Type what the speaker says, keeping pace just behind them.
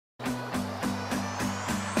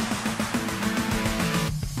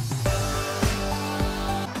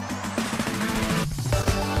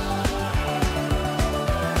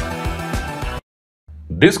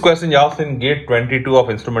This question is asked in gate 22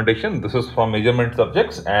 of instrumentation. This is from measurement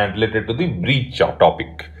subjects and related to the bridge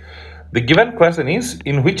topic. The given question is,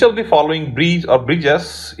 in which of the following bridge or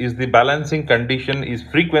bridges is the balancing condition is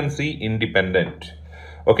frequency independent?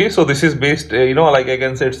 Okay, so this is based, like I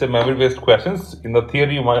can say it's a memory based questions. In the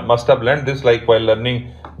theory, you must have learned this like while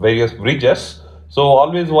learning various bridges. So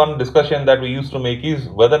always one discussion that we used to make is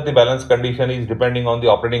whether the balance condition is depending on the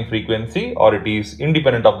operating frequency or it is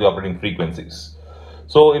independent of the operating frequencies.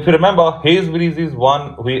 So if you remember, Hayes bridge is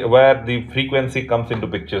one where the frequency comes into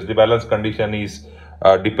pictures. The balance condition is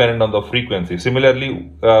dependent on the frequency.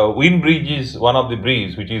 Similarly, wind bridge is one of the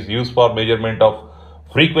bridges which is used for measurement of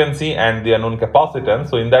frequency and the unknown capacitance.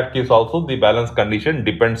 So in that case also the balance condition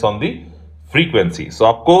depends on the frequency. So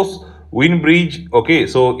of course, wind bridge, okay,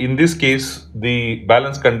 so in this case the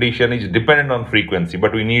balance condition is dependent on frequency,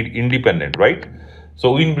 but we need independent, right?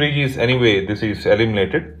 So wind bridge is anyway, this is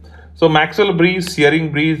eliminated. So Maxwell bridge,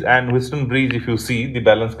 Shearing bridge and Whiston bridge, if you see the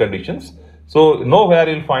balance conditions, so nowhere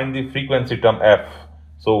you'll find the frequency term F.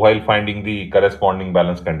 So while finding the corresponding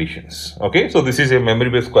balance conditions, okay, so this is a memory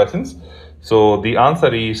based questions. So the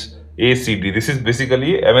answer is A, C, D. This is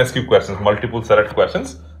basically MSQ questions, multiple select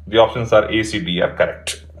questions. The options are A, C, D are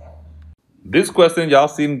correct. This question is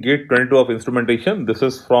asked in gate 22 of instrumentation. This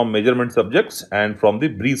is from measurement subjects and from the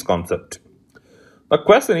breeze concept. The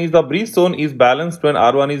question is, the breeze zone is balanced when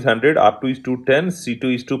R1 is 100, R2 is 210,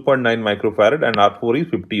 C2 is 2.9 microfarad and R4 is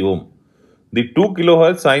 50 ohm. The 2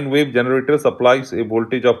 kHz sine wave generator supplies a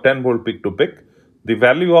voltage of 10 volt peak to peak. The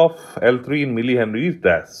value of L3 in millihenry is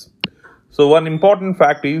dash. So one important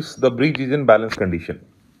fact is the bridge is in balance condition.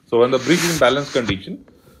 So when the bridge is in balance condition,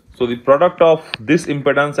 so the product of this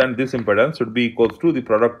impedance and this impedance should be equals to the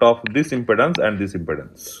product of this impedance and this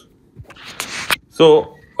impedance.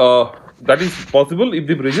 So that is possible if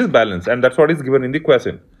the bridge is balanced, and that's what is given in the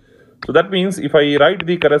question. So that means if I write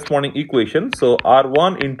the corresponding equation, so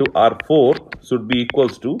R1 into R4 should be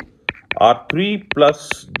equals to R3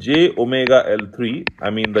 plus J omega L3,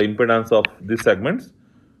 I mean the impedance of these segments,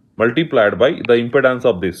 multiplied by the impedance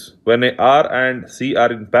of this. When a R and C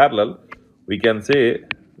are in parallel, we can say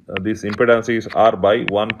this impedance is R by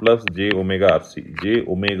 1 plus J omega RC. J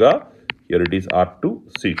omega, here it is R2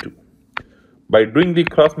 C2. By doing the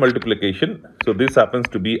cross multiplication, so this happens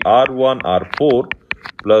to be R1 R4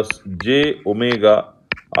 plus J omega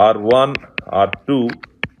R1 R2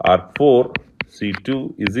 R4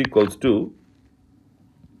 C2 is equals to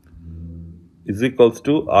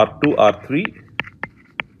R2 R3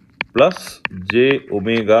 plus J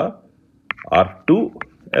omega R2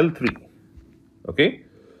 L3. Okay.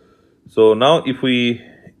 So now if we,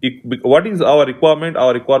 what is our requirement?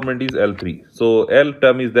 Our requirement is L3. So L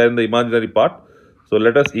term is there in the imaginary part. So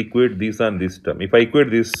let us equate this and this term. If I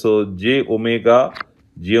equate this, so J omega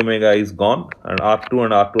is gone and R2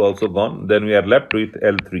 and R2 also gone. Then we are left with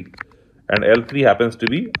L3. And L3 happens to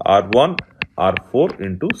be R1, R4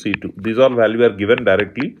 into C2. These all values are given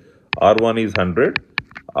directly. R1 is 100,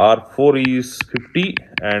 R4 is 50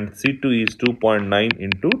 and C2 is 2.9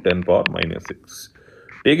 into 10 power minus 6.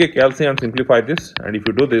 Take a calcium and simplify this, and if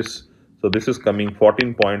you do this, so this is coming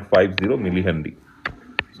 14.50 millihenry.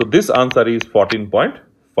 So this answer is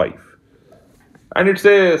 14.5. And it's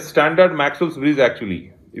a standard Maxwell's bridge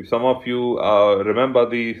actually. If some of you remember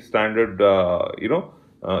the standard,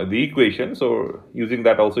 the equation, so using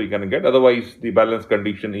that also you can get. Otherwise, the balance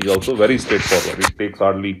condition is also very straightforward. It takes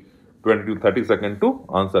hardly 20 to 30 seconds to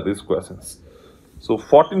answer these questions. So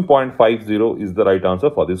 14.50 is the right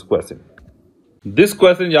answer for this question. This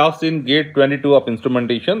question is asked in gate 22 of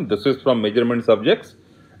instrumentation. This is from measurement subjects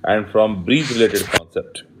and from bridge related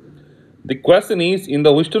concept. The question is, in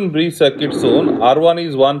the Whiston bridge circuit zone, R1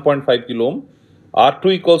 is 1.5 kilo ohm,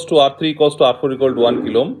 R2 equals to R3 equals to R4 equal to 1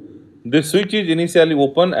 kilo ohm. The switch is initially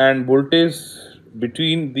open and voltage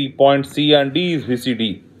between the point C and D is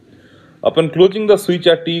VCD. Upon closing the switch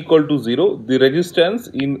at T equal to 0, the resistance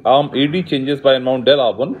in arm AD changes by amount del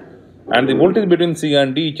R1 and the voltage between C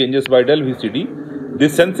and D changes by del VCD. The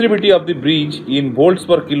sensitivity of the bridge in volts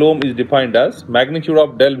per kilo ohm is defined as magnitude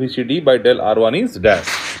of del VCD by del R1 is dash.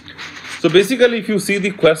 So basically if you see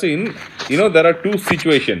the question, there are two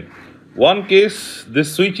situations. One case the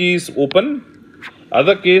switch is open,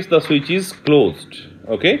 other case the switch is closed,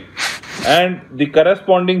 okay, and the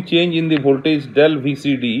corresponding change in the voltage del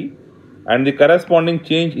VCD and the corresponding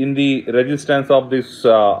change in the resistance of this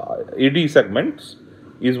AD segments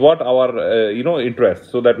is what our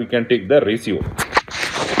interest, so that we can take the ratio.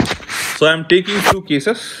 So I am taking two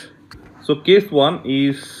cases. So case 1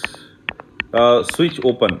 is switch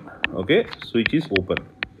open, okay, switch is open.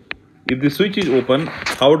 If the switch is open,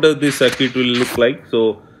 how does this circuit will look like?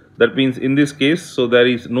 So That means in this case, so there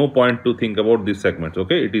is no point to think about these segments.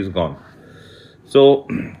 Okay, it is gone. So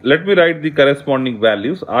let me write the corresponding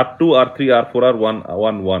values. R2, R3, R4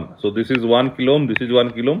 are 1. So this is 1 kilo ohm, this is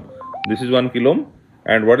 1 kilo ohm, this is 1 kilo ohm.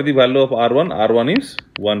 And what is the value of R1? R1 is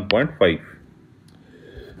 1.5.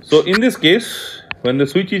 So in this case, when the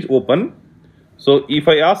switch is open, so if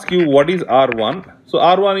I ask you what is R1, so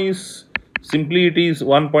R1 is simply it is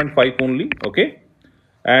 1.5 only, okay.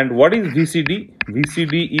 And what is VCD?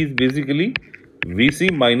 VCD is basically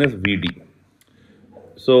VC minus VD.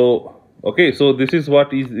 So, okay, so this is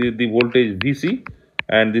what is the voltage VC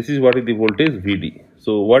and this is what is the voltage VD.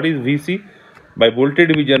 So, what is VC? By voltage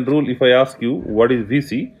division rule, if I ask you what is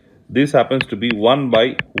VC, this happens to be 1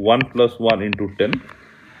 by 1 plus 1 into 10.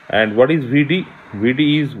 And what is VD?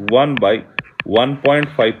 VD is 1 by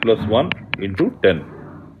 1.5 plus 1 into 10.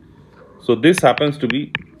 So this happens to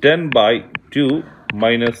be 10 by 2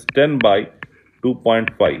 minus 10 by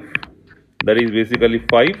 2.5. That is basically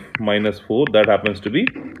 5 minus 4. That happens to be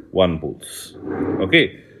 1 volts.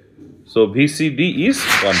 Okay. So VCD is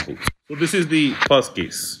 1 volt. So this is the first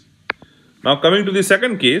case. Now coming to the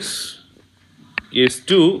second case, case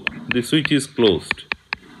 2, the switch is closed.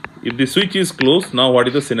 If the switch is closed, now what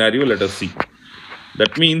is the scenario? Let us see.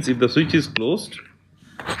 That means if the switch is closed,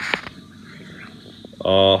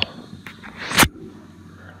 so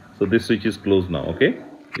this switch is closed now, okay.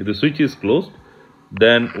 If the switch is closed,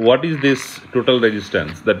 then what is this total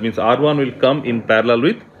resistance? That means R1 will come in parallel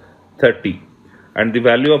with 30 and the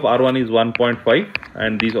value of R1 is 1.5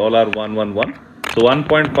 and these all are 111. So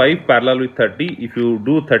 1.5 parallel with 30, if you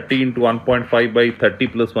do 30 into 1.5 by 30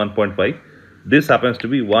 plus 1.5, this happens to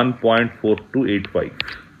be 1.4285.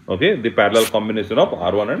 Okay, the parallel combination of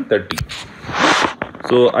R1 and 30.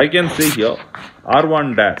 So I can say here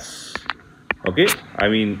R1 dash. Okay, I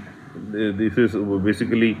mean this is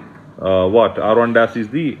basically what R1 dash is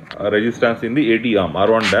the resistance in the 80 ohm.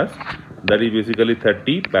 R1 dash, that is basically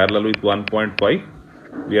 30 parallel with 1.5.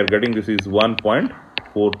 We are getting this is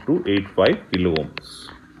 1.4285 kilo ohms.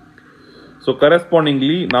 So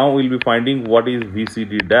correspondingly, now we will be finding what is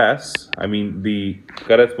VCD dash. I mean the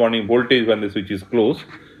corresponding voltage when the switch is closed.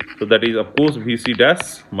 So that is of course VC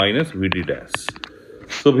dash minus VD dash.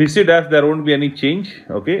 So VC dash, there won't be any change.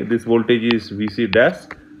 Okay, this voltage is VC dash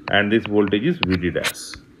and this voltage is VD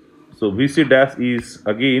dash. So VC dash is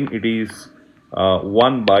again it is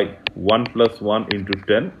 1 by 1 plus 1 into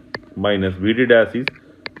 10 minus VD dash is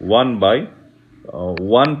 1 by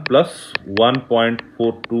 1 plus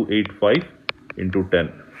 1.4285 into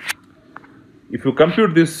 10. If you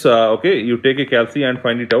compute this, okay, you take a calci and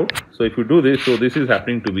find it out. So if you do this, so this is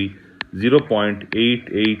happening to be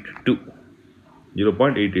 0.882.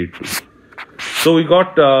 0.882. So we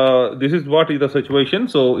got, this is what is the situation.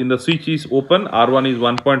 So in the switch is open, R1 is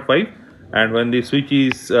 1.5 and when the switch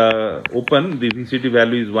is open, the VCT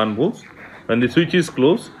value is 1 volts. When the switch is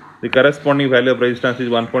closed, the corresponding value of resistance is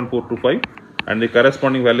 1.425 and the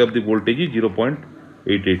corresponding value of the voltage is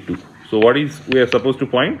 0.882. So what is we are supposed to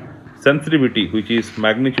find? Sensitivity, which is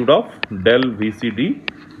magnitude of del VCD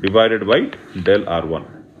divided by del R1.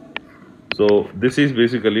 So this is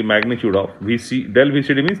basically magnitude of VC, del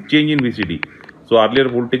VCD means change in VCD. So earlier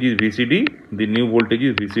voltage is VCD, the new voltage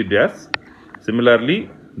is VC dash. Similarly,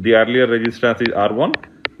 the earlier resistance is R1,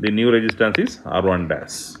 the new resistance is R1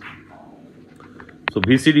 dash. So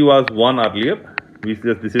VCD was 1 earlier,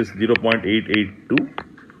 this is 0.882.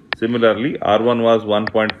 Similarly, R1 was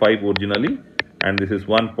 1.5 originally and this is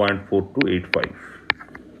 1.4285.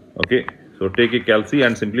 Okay, so take a calci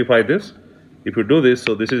and simplify this. If you do this,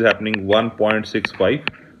 so this is happening 1.65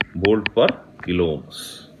 volt per kilo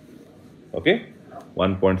ohms. Okay,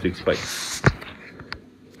 1.65.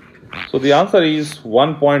 So the answer is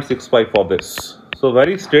 1.65 for this. So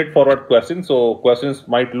very straightforward question. So questions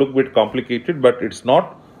might look a bit complicated, but it's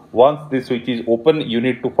not. Once the switch is open, you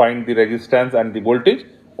need to find the resistance and the voltage.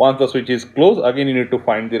 Once the switch is closed, again you need to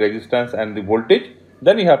find the resistance and the voltage.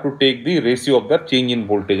 Then you have to take the ratio of the change in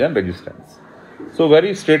voltage and resistance. So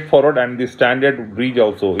very straightforward, and the standard bridge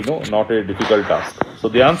also, not a difficult task. So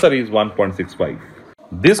the answer is 1.65.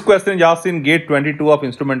 This question is asked in gate 22 of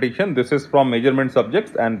instrumentation. This is from measurement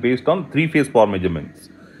subjects and based on 3-phase power measurements.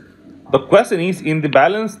 The question is, in the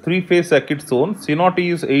balanced 3-phase circuit shown, C0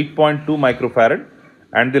 is 8.2 microfarad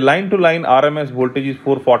and the line-to-line RMS voltage is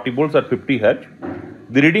 440 volts at 50 Hz.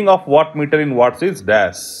 The reading of watt meter in watts is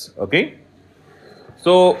dash. Okay.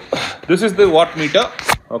 So this is the watt meter.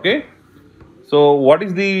 Okay. So what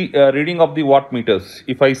is the reading of the watt meters?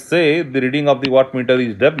 If I say the reading of the watt meter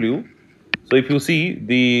is W, so if you see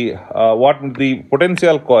the the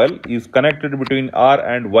potential coil is connected between R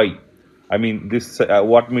and Y. I mean this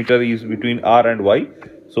watt meter is between R and Y.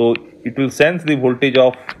 So it will sense the voltage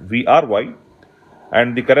of VRY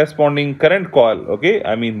and the corresponding current coil. Okay,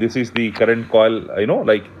 I mean this is the current coil,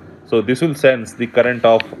 like, so this will sense the current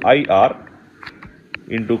of IR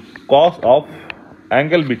into cos of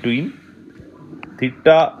angle between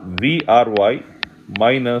theta VRY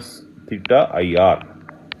minus theta IR,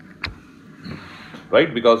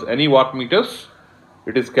 right? Because any wattmeters,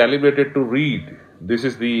 it is calibrated to read. This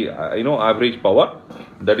is the average power,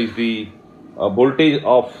 that is the voltage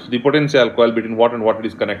of the potential coil between what and what it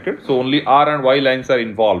is connected. So only R and Y lines are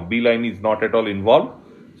involved. B line is not at all involved.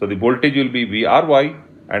 So the voltage will be VRY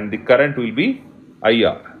and the current will be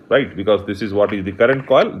IR, right? Because this is what is the current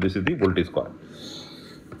coil, this is the voltage coil.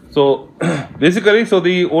 So basically, so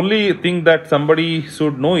the only thing that somebody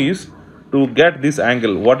should know is to get this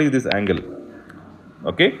angle. What is this angle?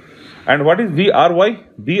 Okay. And what is VRY?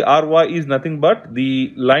 VRY is nothing but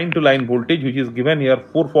the line to line voltage, which is given here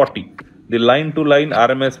 440. The line to line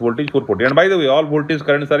RMS voltage 440. And by the way, all voltage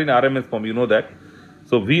currents are in RMS form, you know that.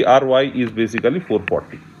 So VRY is basically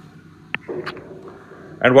 440.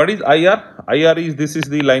 And what is IR? IR is, this is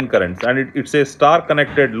the line currents, and it's a star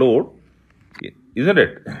connected load, isn't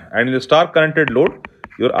it? And in the star connected load,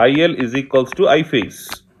 your IL is equals to I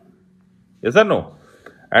phase. Yes or no?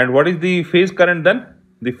 And what is the phase current then?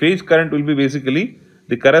 The phase current will be basically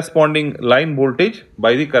the corresponding line voltage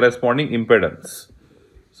by the corresponding impedance.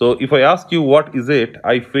 So if I ask you what is it,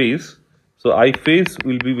 I phase, so I phase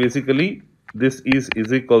will be basically, this is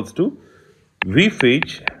equals to V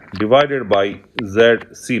phase divided by Z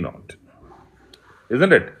C naught,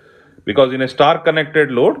 isn't it? Because in a star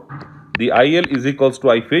connected load, the IL is equals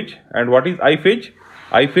to I phase. And what is I phase?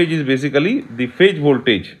 I phase is basically the phase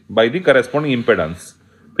voltage by the corresponding impedance.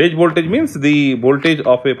 Phase voltage means the voltage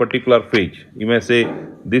of a particular phase. You may say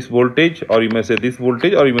this voltage, or you may say this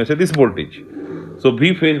voltage, or you may say this voltage. So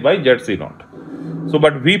V phase by Z C naught. So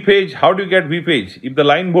but V phase, how do you get V phase? If the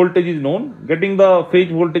line voltage is known, getting the phase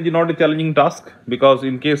voltage is not a challenging task, because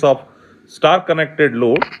in case of star connected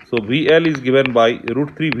load, so VL is given by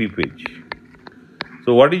 √3 V phase.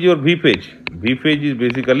 So what is your V phase? V phase is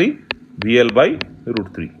basically VL by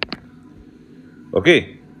 √3.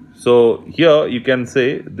 Okay. So here you can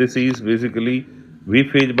say this is basically V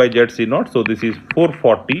phase by Z C naught. So this is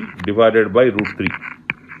 440 divided by √3.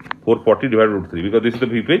 440 divided by √3, because this is the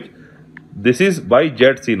V phase. This is by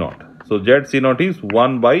Z C naught. So Z C naught is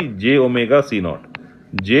 1 by J omega C naught.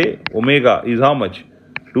 J omega is how much?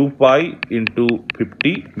 2 pi into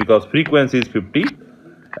 50, because frequency is 50,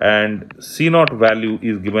 and C naught value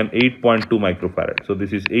is given 8.2 microfarad. So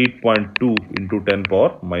this is 8.2 into 10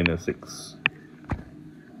 power minus 6.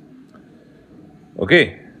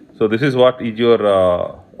 Okay, so this is what is your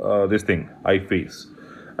this thing, I phase.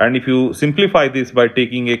 And if you simplify this by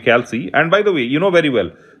taking a calci, and by the way, you know very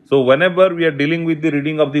well, so whenever we are dealing with the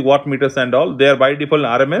reading of the wattmeters and all, they are by default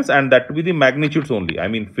RMS, and that to be the magnitudes only. I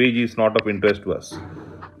mean, phase is not of interest to us.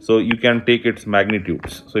 So you can take its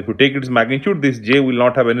magnitudes. So if you take its magnitude, this J will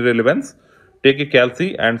not have any relevance. Take a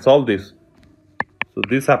calci and solve this. So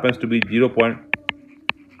this happens to be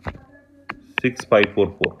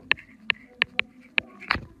 0.6544.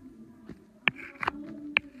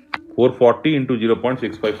 440 into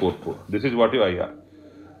 0.6544. This is what your IR.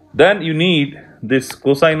 Then you need this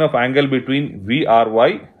cosine of angle between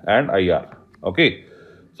VRY and IR. Okay.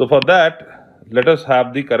 So for that, let us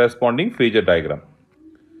have the corresponding phasor diagram.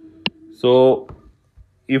 So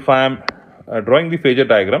if I am drawing the phasor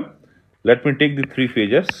diagram, let me take the three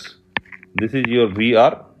phases. This is your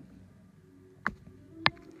VR.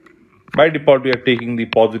 By default, we are taking the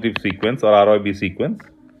positive sequence or RYB sequence.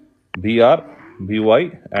 VR,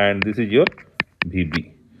 Vy, and this is your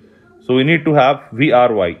Vb. So we need to have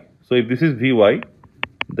Vry. So if this is Vy,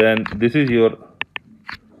 then this is your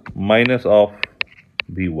minus of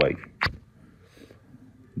Vy.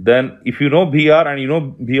 Then if you know Vr and you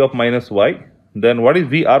know V of minus y, then what is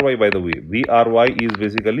Vry by the way? Vry is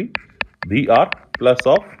basically Vr plus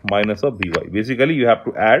of minus of Vy. Basically you have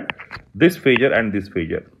to add this phasor and this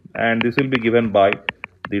phasor, and this will be given by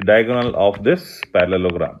the diagonal of this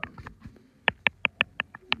parallelogram.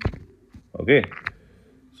 Okay,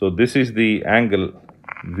 so this is the angle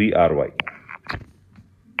VRY.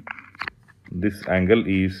 This angle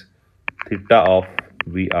is theta of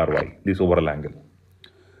VRY, this overall angle.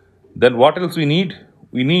 Then what else we need?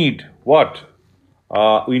 We need what?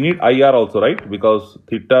 We need IR also, right? Because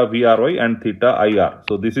theta VRY and theta IR.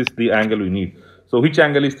 So this is the angle we need. So which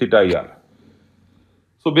angle is theta IR?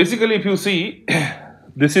 So basically if you see,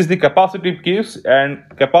 this is the capacitive case, and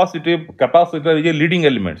capacitor is a leading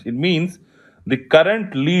element. It means the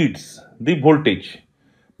current leads the voltage.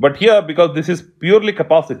 But here, because this is purely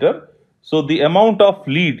capacitor, So the amount of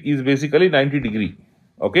lead is basically 90 degree.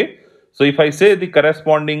 Okay. So if I say the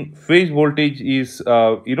corresponding phase voltage is,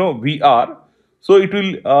 VR, so it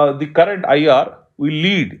will, the current IR will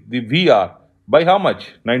lead the VR by how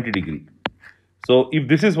much? 90 degree. So if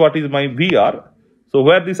this is what is my VR, so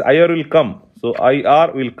where this IR will come? So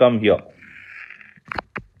IR will come here.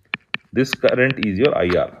 This current is your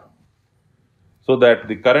IR. So that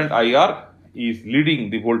the current IR is leading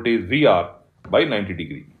the voltage VR by 90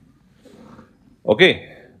 degree.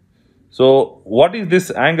 Okay. So what is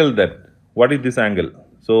this angle then? What is this angle?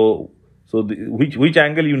 So which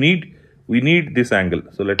angle you need? We need this angle.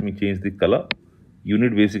 So let me change the color. You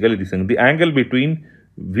need basically this angle. The angle between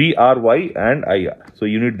VRY and IR. So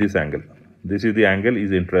you need this angle. This is the angle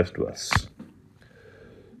is interest to us.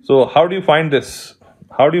 So how do you find this?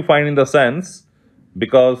 How do you find in the sense?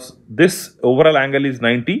 Because this overall angle is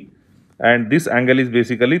 90 and this angle is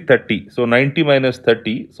basically 30. So 90 minus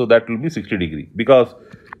 30, so that will be 60 degree because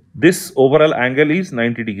this overall angle is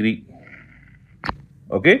 90 degree.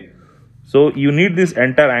 Okay. So you need this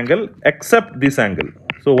entire angle except this angle.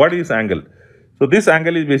 So what is angle? So this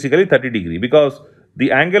angle is basically 30 degree because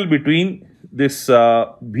the angle between this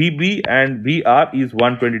VB and VR is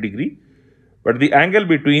 120 degree. But the angle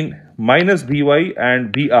between minus Vy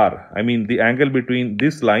and Vr, I mean the angle between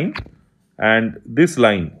this line and this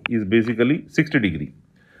line is basically 60 degree.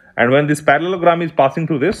 And when this parallelogram is passing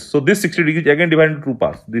through this, so this 60 degree is again divided into two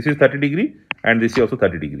parts. This is 30 degree and this is also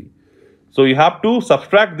 30 degree. So you have to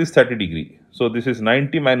subtract this 30 degree. So this is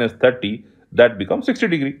 90 minus 30, that becomes 60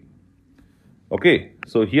 degree. Okay,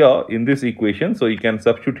 so here in this equation, so you can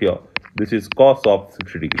substitute here, this is cos of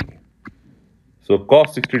 60 degree. So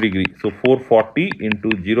cos 60 degree, so 440 into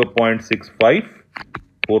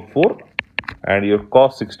 0.6544 and your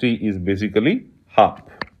cos 60 is basically half.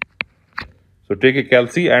 So take a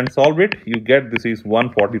calci and solve it, you get this is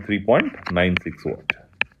 143.96 watt.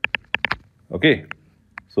 Okay,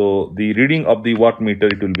 so the reading of the watt meter,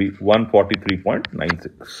 it will be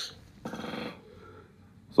 143.96.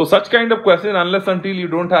 So such kind of question, unless until you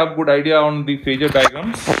don't have good idea on the phasor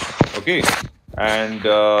diagrams, okay, and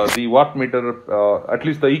the watt meter, at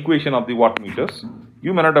least the equation of the watt meters,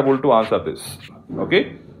 you may not be able to answer this.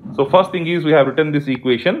 Okay. So first thing is we have written this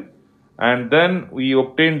equation and then we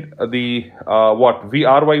obtained the what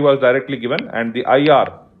VRY was directly given and the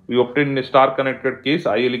IR we obtained in a star connected case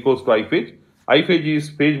IL equals to I phase. I phase is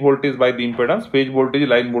phase voltage by the impedance, phase voltage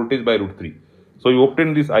line voltage by √3. So you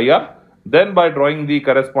obtain this IR. Then by drawing the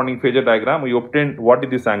corresponding phasor diagram, we obtained what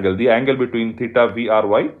is this angle? The angle between theta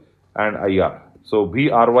VRY and IR. So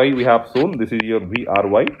VRY we have shown, this is your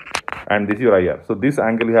VRY and this is your IR. So this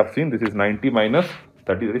angle we have seen, this is 90 minus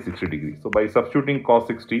 30, that is 60 degrees. So by substituting cos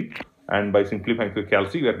 60 and by simplifying to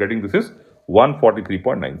calci, we are getting this is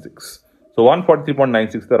 143.96. So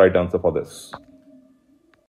 143.96 is the right answer for this.